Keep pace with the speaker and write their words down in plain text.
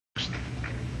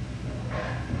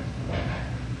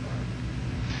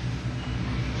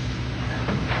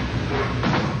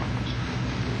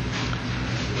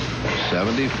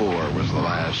74 was the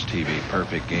last TV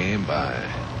perfect game by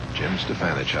Jim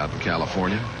Stefanich out in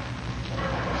California.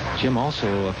 Jim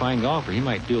also a fine golfer. He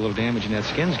might do a little damage in that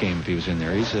skins game if he was in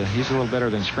there. He's a little better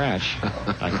than scratch.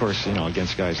 Of course, you know,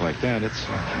 against guys like that, it's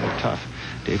a little tough.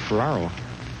 Dave Ferraro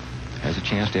has a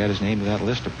chance to add his name to that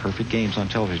list of perfect games on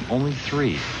television. Only 3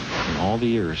 in all the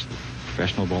years that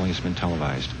professional bowling has been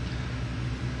televised.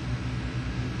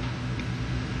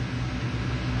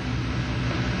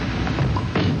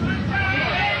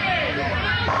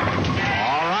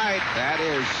 All right, that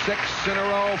is 6 in a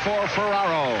row for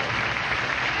Ferraro.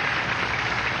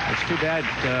 It's too bad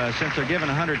since they're given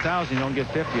 100,000, you don't get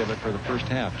 50 of it for the first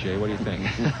half. Jay, what do you think?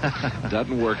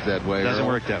 Doesn't work that way. Doesn't Earl.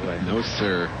 work that way. No,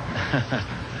 sir.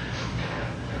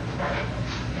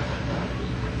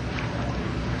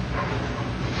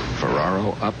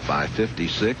 Ferraro up by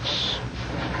 56.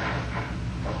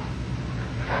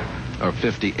 Or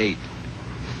 58.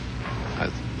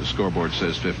 The scoreboard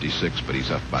says 56, but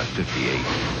he's up by 58.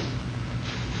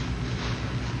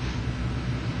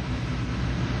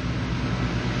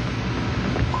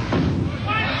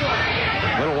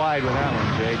 Wide with that one,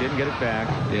 Jay. Didn't get it back.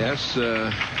 Yes,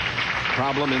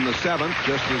 problem in the 7th,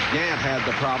 just as Gant had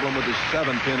the problem with his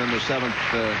 7th pin in the 7th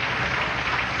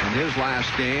in his last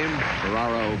game.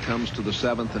 Ferraro comes to the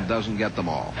 7th and doesn't get them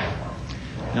all.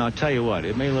 Now, I'll tell you what,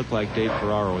 it may look like Dave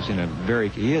Ferraro is in a very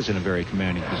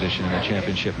commanding position in the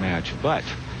championship match, but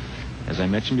as I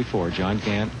mentioned before, John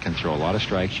Gant can throw a lot of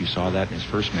strikes. You saw that in his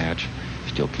first match.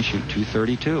 Still can shoot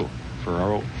 .232.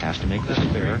 Ferraro has to make this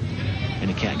fair, and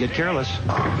he can't get careless.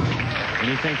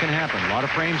 Anything can happen. A lot of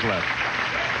frames left.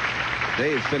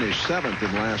 Dave finished 7th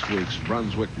in last week's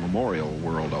Brunswick Memorial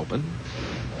World Open.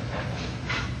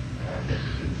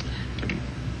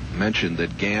 Mentioned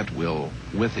that Gant will,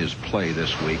 with his play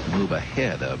this week, move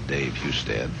ahead of Dave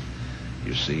Husted.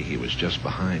 You see, he was just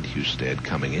behind Husted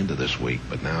coming into this week,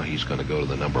 but now he's going to go to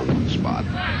the #1 spot.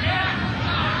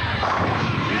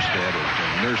 Husted has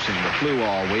been nursing the flu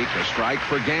all week. A strike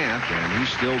for Gant, and he's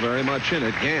still very much in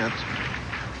it. Gant,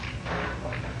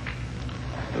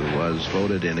 who was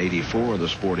voted in '84 the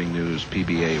Sporting News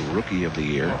PBA Rookie of the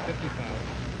Year.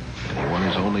 And he won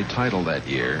his only title that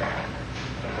year.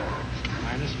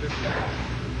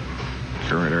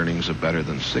 Current earnings of better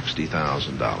than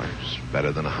 $60,000,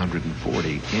 better than $140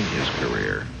 in his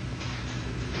career.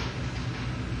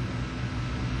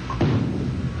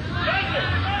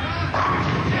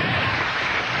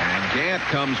 And Gant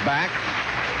comes back,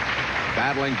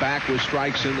 battling back with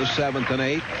strikes in the 7th and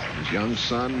 8th. His young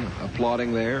son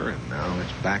applauding there, and now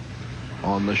it's back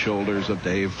on the shoulders of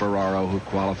Dave Ferraro, who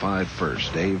qualified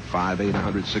first. Dave, 5'8",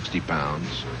 160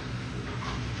 pounds.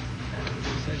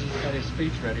 Says he's got his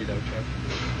speech ready, though, Chuck.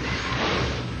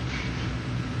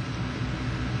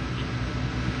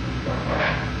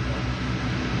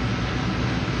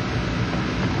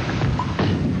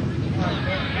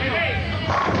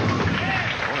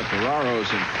 Boy,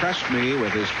 Ferraro's impressed me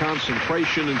with his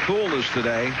concentration and coolness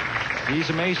today. He's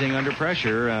amazing under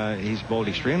pressure. He's bowled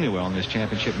extremely well in this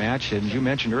championship match. And you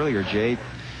mentioned earlier, Jay,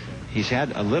 he's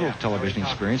had a little television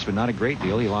experience, but not a great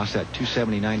deal. He lost that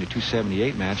 279 to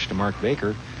 278 match to Mark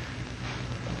Baker.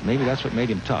 Maybe that's what made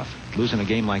him tough. Losing a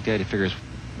game like that, he figures,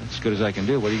 as good as I can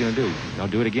do. What are you going to do? I'll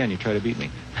do it again. You try to beat me.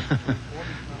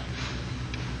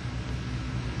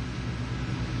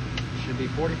 Should be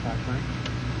 45, Frank.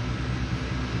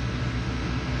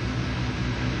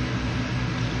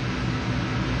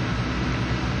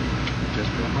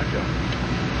 Just doing my job.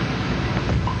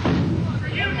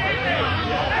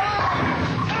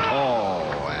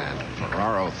 Oh, and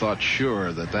Ferraro thought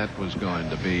sure that that was going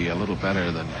to be a little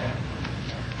better than...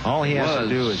 All he has to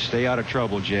do is stay out of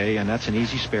trouble, Jay, and that's an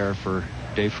easy spare for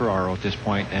Dave Ferraro at this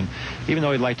point. And even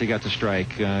though he'd like to get the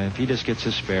strike, if he just gets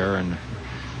his spare and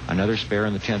another spare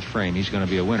in the 10th frame, he's going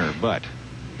to be a winner. But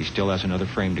he still has another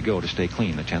frame to go to stay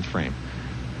clean, the 10th frame.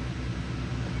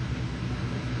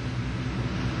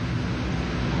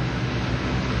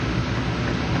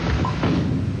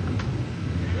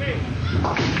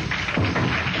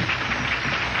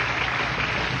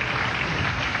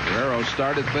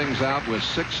 Started things out with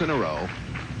 6 in a row.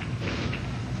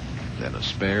 Then a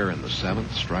spare in the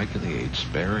 7th, strike in the 8th,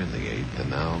 spare in the 8th, and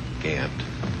now Gant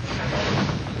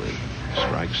with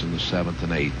strikes in the 7th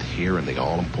and 8th here in the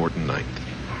all-important 9th.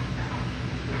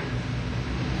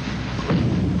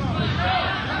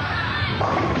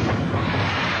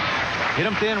 Hit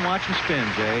him thin, watch him spin,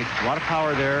 Jay. A lot of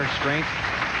power there, strength,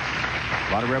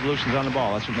 a lot of revolutions on the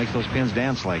ball. That's what makes those pins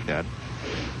dance like that.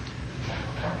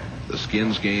 The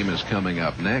skins game is coming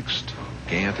up next.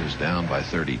 Gant is down by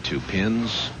 32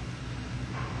 pins,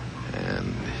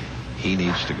 and he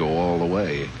needs to go all the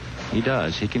way He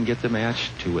does. He can get the match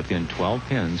to within 12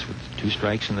 pins with 2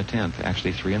 strikes in the 10th.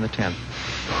 Actually, 3 in the 10th.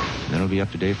 And then it'll be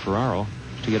up to Dave Ferraro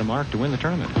to get a mark to win the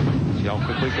tournament. See how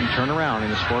quickly he can turn around in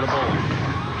the sport of bowling.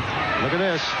 Look at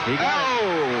this. He got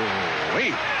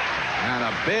it. And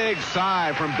a big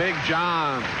sigh from Big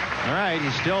John. All right,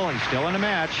 he's still in the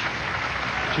match.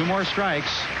 2 more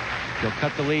strikes. He'll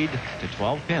cut the lead to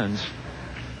 12 pins.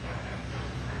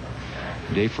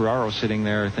 Dave Ferraro sitting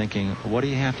there thinking, what do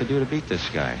you have to do to beat this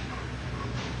guy?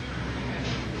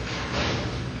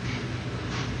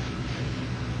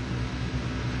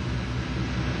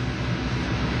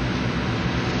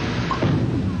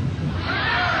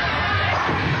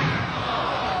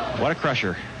 What a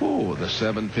crusher. Ooh, the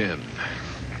 7-pin.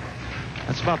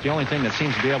 That's about the only thing that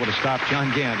seems to be able to stop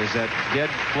John Gant is that dead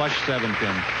flush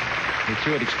 7-pin. He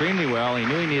threw it extremely well. He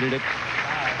knew he needed it.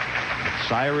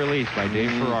 Sigh of relief by Dave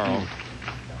Ferraro.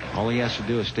 All he has to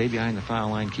do is stay behind the foul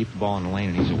line, keep the ball in the lane,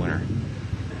 and he's a winner.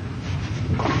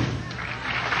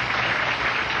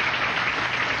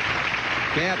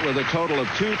 Gant with a total of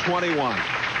 221.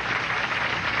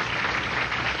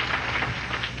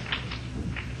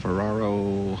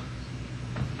 Ferraro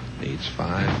needs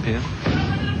 5 pin.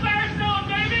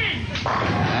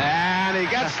 And he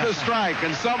gets the strike,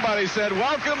 and somebody said,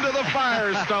 welcome to the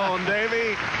Firestone,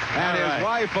 Davey. And his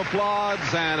wife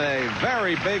applauds, and a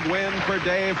very big win for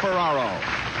Dave Ferraro.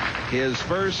 His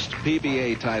first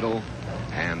PBA title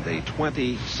and the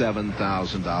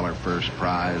 $27,000 first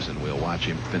prize, and we'll watch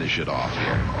him finish it off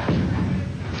here.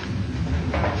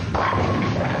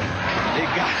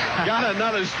 He got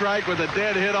another strike with a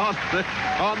dead hit on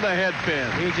the head pin.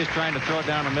 He was just trying to throw it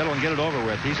down the middle and get it over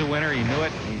with. He's a winner. He knew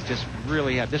it. He's just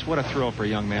really had this. What a thrill for a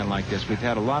young man like this. We've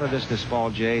had a lot of this fall,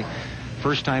 Jay.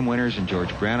 First-time winners in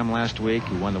George Branham last week,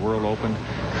 who won the World Open.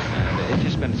 And it's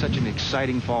just been such an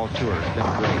exciting fall tour. It's been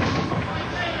great.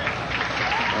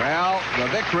 Well, the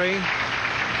victory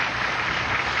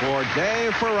for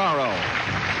Dave Ferraro,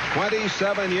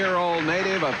 27-year-old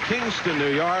native of Kingston,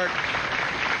 New York.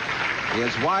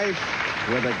 His wife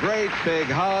with a great big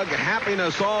hug.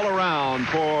 Happiness all around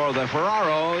for the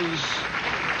Ferraros.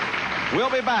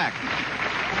 We'll be back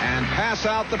and pass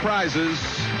out the prizes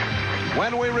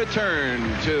when we return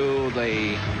to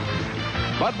the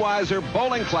Budweiser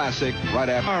Bowling Classic right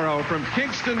after. Ferraro from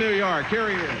Kingston, New York. Here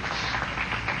he is.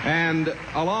 And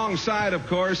alongside, of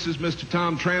course, is Mr.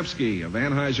 Tom Tramsky of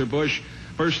Anheuser-Busch.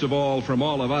 First of all, from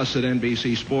all of us at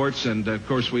NBC Sports, and of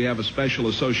course we have a special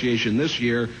association this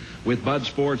year with Bud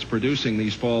Sports producing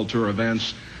these fall tour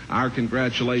events. Our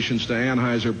congratulations to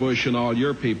Anheuser-Busch and all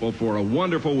your people for a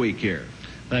wonderful week here.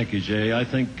 Thank you, Jay. I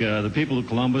think the people of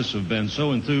Columbus have been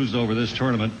so enthused over this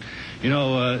tournament. You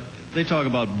know, they talk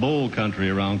about bowl country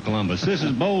around Columbus. This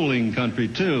is bowling country,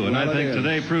 too, and I think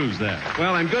today proves that.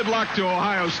 Well, and good luck to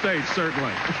Ohio State,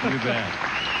 certainly. You bet.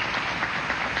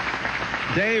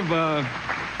 Dave,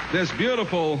 this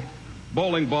beautiful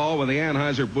bowling ball with the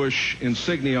Anheuser-Busch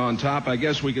insignia on top, I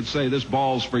guess we could say this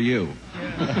ball's for you.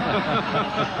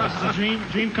 Yeah. This is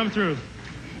a dream come true.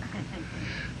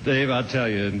 Dave, I'll tell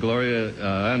you, and Gloria,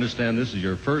 I understand this is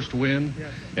your first win,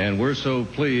 yes. And we're so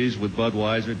pleased with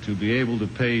Budweiser to be able to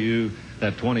pay you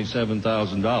that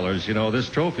 $27,000. You know, this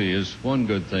trophy is one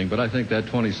good thing, but I think that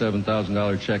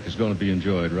 $27,000 check is going to be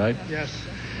enjoyed, right? Yes.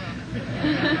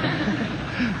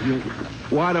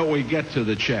 Why don't we get to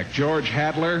the check? George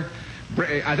Hadler,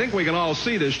 I think we can all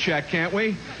see this check, can't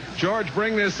we? George,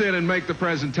 bring this in and make the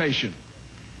presentation.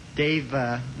 Dave,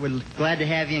 we're glad to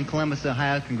have you in Columbus,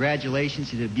 Ohio.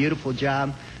 Congratulations. You did a beautiful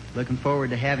job. Looking forward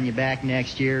to having you back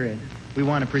next year. And we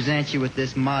want to present you with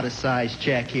this modest-sized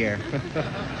check here.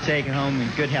 Take it home in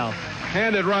good health.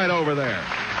 Hand it right over there.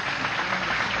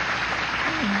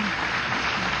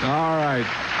 All right.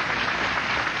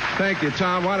 Thank you,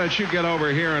 Tom. Why don't you get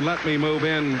over here and let me move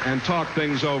in and talk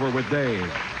things over with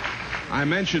Dave. I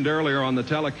mentioned earlier on the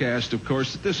telecast, of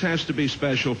course, that this has to be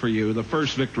special for you. The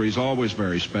first victory is always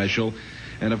very special.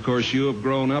 And, of course, you have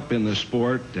grown up in the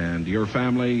sport, and your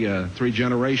family, 3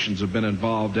 generations have been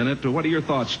involved in it. What are your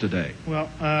thoughts today? Well,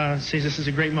 this is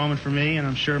a great moment for me, and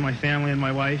I'm sure my family and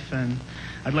my wife. And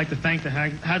I'd like to thank the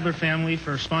Hadler family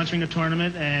for sponsoring the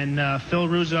tournament, and Phil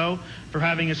Russo for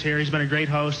having us here. He's been a great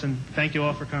host, and thank you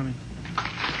all for coming.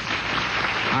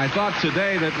 I thought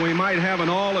today that we might have an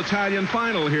all-Italian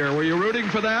final here. Were you rooting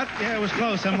for that? Yeah, it was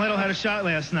close. Emleto had a shot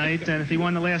last night, and if he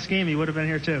won the last game, he would have been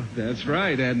here, too. That's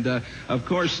right. And, of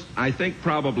course, I think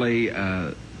probably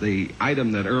the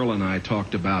item that Earl and I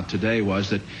talked about today was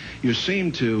that you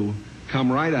seem to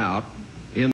come right out